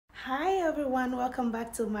Hi everyone, welcome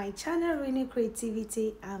back to my channel Rini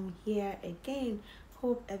Creativity. I'm here again.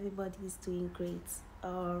 Hope everybody is doing great.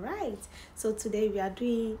 All right, so today we are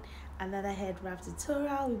doing another head wrap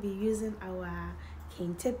tutorial. We'll be using our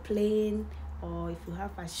kente plain, or if you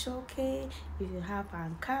have a shoke, if you have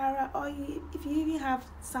ankara, or if you even have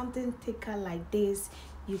something thicker like this,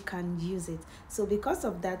 you can use it. So because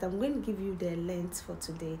of that, I'm going to give you the length for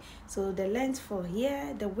today. So the length for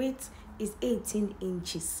here, the width is 18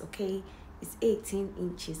 inches. Okay, it's 18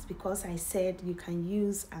 inches because I said you can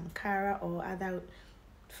use ankara or other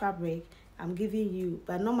fabric. I'm giving you,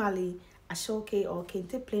 but normally a shoke or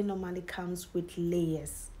kente plain normally comes with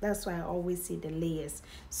layers. That's why I always say the layers.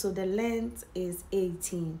 So the length is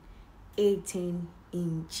 18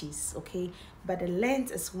 inches. Okay, but the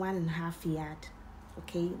length is 1.5 yard.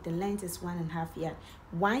 Okay, the length is 1.5 yard.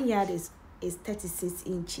 1 yard is 36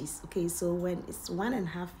 inches. Okay, so when it's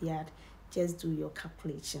 1.5 yard, just do your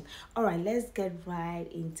calculation. All right, let's get right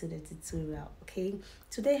into the tutorial. Okay,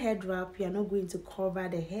 today head wrap, we are not going to cover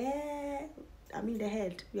the hair. The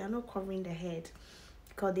head. We are not covering the head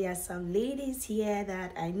because there are some ladies here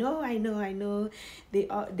that I know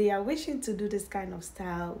they are wishing to do this kind of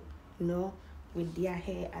style, with their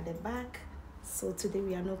hair at the back. So today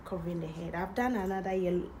we are not covering the head. I've done another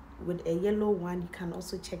yellow with a yellow one. You can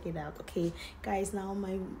also check it out. Okay guys, now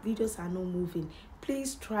my videos are not moving.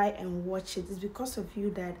 Please try and watch it. It's because of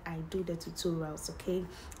you that I do the tutorials. Okay,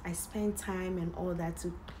 I spend time and all that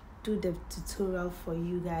to do the tutorial for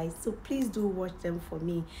you guys, so please do watch them for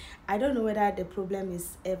me. I don't know whether the problem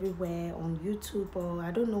is everywhere on YouTube, or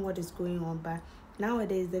I don't know what is going on, but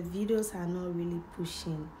nowadays the videos are not really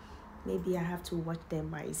pushing. Maybe I have to watch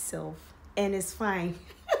them myself, and it's fine.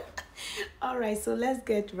 All right, so let's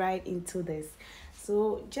get right into this.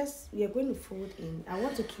 So we are going to fold in. I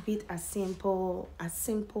want to keep it as simple as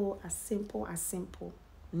simple.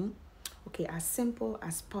 Okay, as simple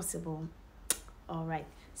as possible. All right,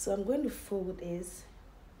 so I'm going to fold this.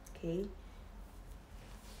 Okay,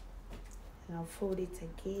 and I'll fold it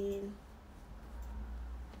again,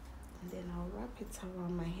 and then I'll wrap it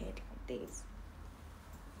around my head like this.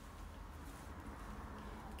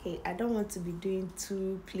 Okay, I don't want to be doing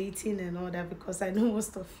too pleating and all that because I know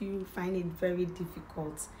most of you find it very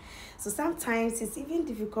difficult. So sometimes it's even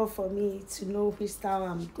difficult for me to know which style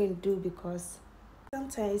I'm going to do, because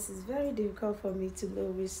sometimes it's very difficult for me to know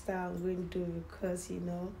which style I'm going to do, because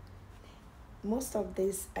most of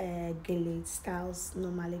these Gele styles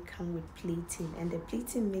normally come with pleating, and the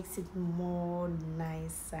pleating makes it more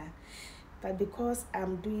nicer. But because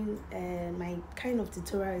I'm doing my kind of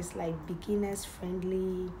tutorial is like beginners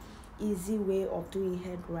friendly, easy way of doing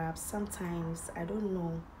head wraps, sometimes I don't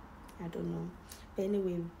know. But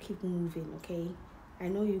anyway, keep moving. Okay, I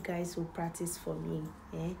know you guys will practice for me.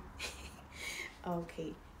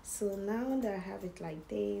 Okay, so now that I have it like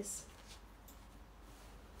this,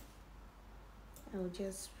 I'll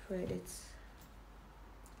just spread it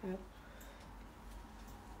up,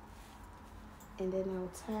 and then I'll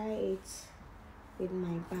tie it with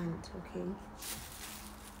my band. Okay,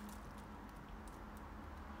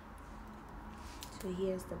 so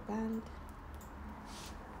here's the band.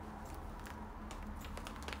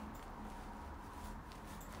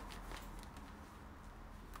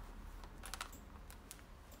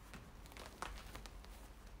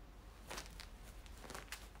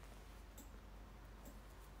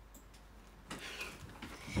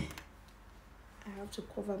 I have to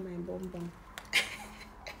cover my bum.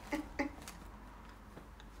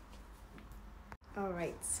 All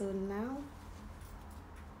right, so now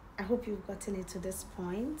I hope you've gotten it to this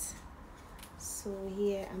point. So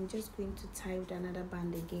here I'm just going to tie with another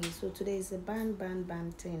band again. So today is a band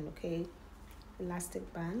thing. Okay,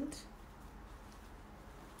 elastic band.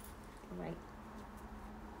 All right,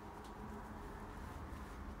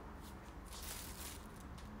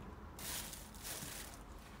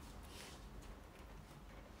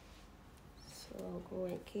 so I'll go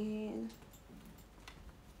again.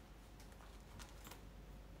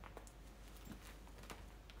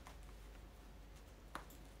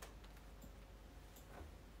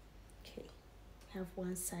 Okay, have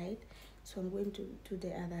one side, so I'm going to do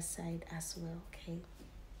the other side as well.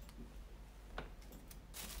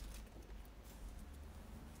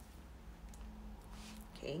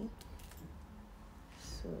 Okay,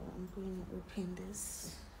 so I'm going to open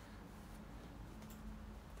this,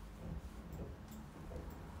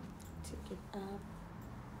 take it up,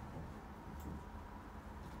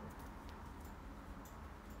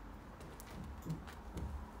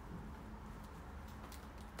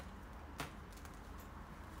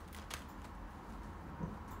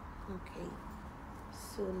 okay.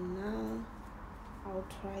 So now I'll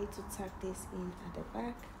I'll try to tuck this in at the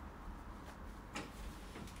back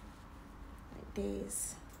like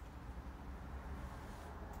this.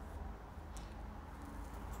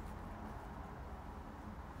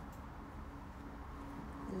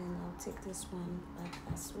 And then I'll take this one back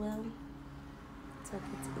as well, tuck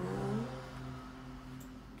it in.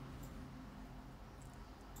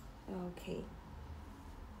 Okay,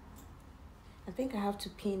 I think I have to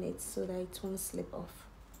pin it so that it won't slip off.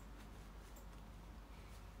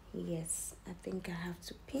 Yes, I think I have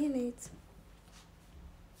to pin it.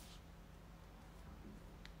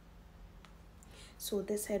 So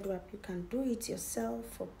this head wrap, you can do it yourself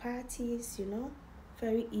for parties, you know,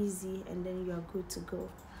 very easy, and then you are good to go.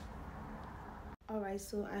 Alright,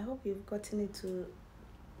 so I hope you've gotten it to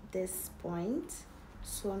this point.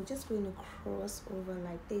 So I'm just going to cross over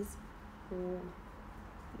like this. Oh,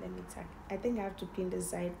 let me tuck. I think I have to pin the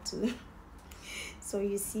side too. So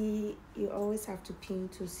you see, you always have to pin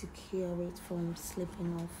to secure it from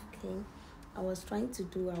slipping off. Okay, I was trying to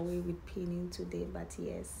do away with pinning today, but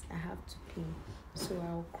yes, I have to pin. So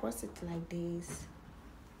I'll cross it like this.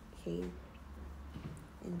 Okay,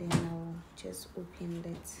 and then I'll just open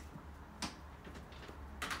it.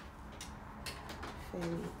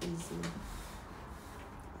 Very easy.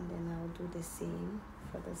 And then I'll do the same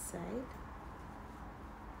for the side.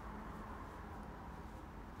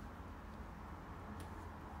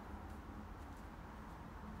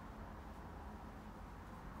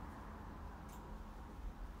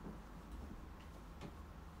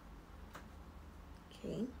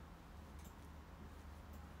 Okay.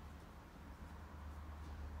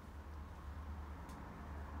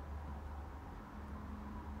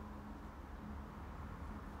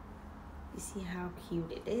 You see how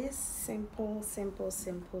cute it is? Simple, simple,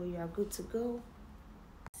 simple. You are good to go.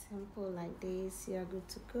 Simple like this. You are good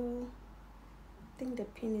to go. I think the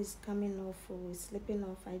pin is coming off or is slipping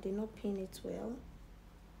off. I did not pin it well.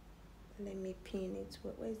 Let me pin it.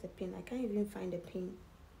 Where's the pin? I can't even find the pin.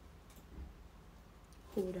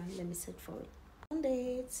 Hold on. Let me search for it. Found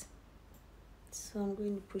it. So I'm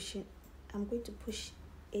going to push it. I'm going to push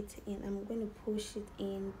it in. I'm going to push it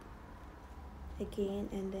in again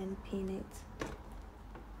and then pin it.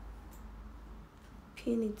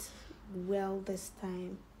 Pin it well this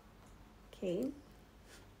time. Okay.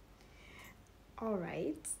 All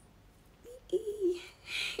right.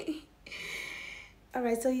 All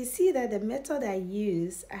right, so you see that the method I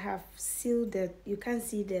use, I have sealed the, you can't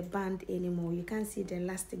see the band anymore. You can't see the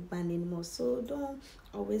elastic band anymore. So don't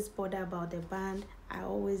always bother about the band. I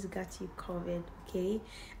always got you covered, okay?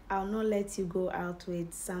 I'll not let you go out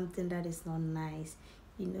with something that is not nice.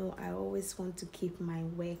 You know, I always want to keep my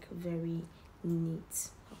work very neat,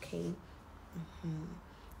 okay?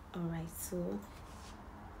 All right, so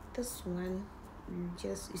this one,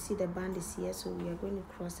 you see the band is here, so we are going to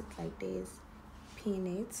cross it like this. Pin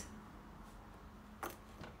it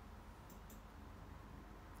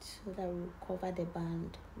so that we'll cover the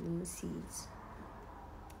band. You won't see it.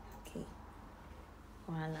 Okay,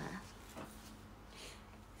 voila.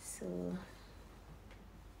 So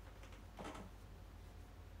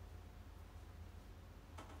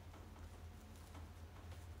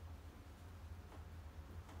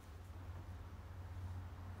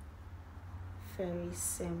very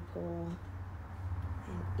simple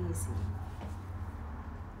and easy.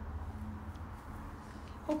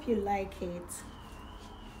 Hope you like it.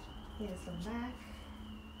 Here's the back.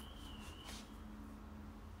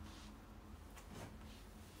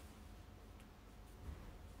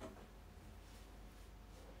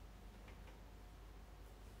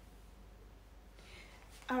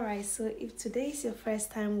 Alright, so if today is your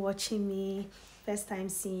first time watching me, first time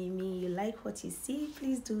seeing me, you like what you see,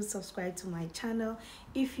 please do subscribe to my channel.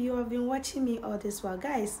 If you have been watching me all this while,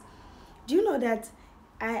 guys, do you know that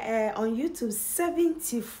on YouTube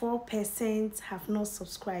 74% have not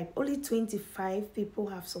subscribed? Only 25 people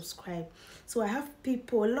have subscribed. So I have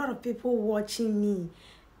people, a lot of people watching me,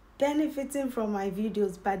 benefiting from my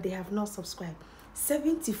videos, but they have not subscribed.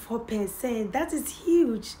 74%, that is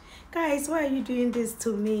huge. Guys, why are you doing this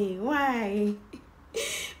to me? Why?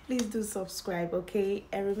 Please do subscribe, okay?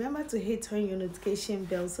 And remember to hit on your notification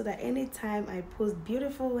bell so that anytime I post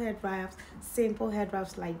beautiful head wraps, simple head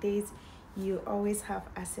wraps like this, you always have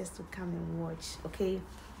access to come and watch, okay?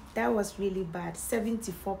 That was really bad.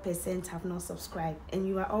 74% have not subscribed and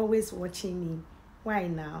you are always watching me. Why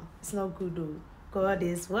now? It's not good though. God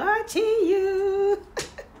is watching you.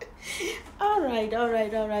 all right,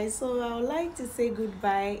 so I would like to say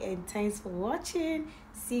goodbye and thanks for watching.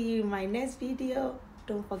 See you in my next video.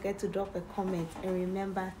 Don't forget to drop a comment and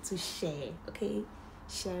remember to share, okay?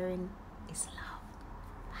 Sharing is love.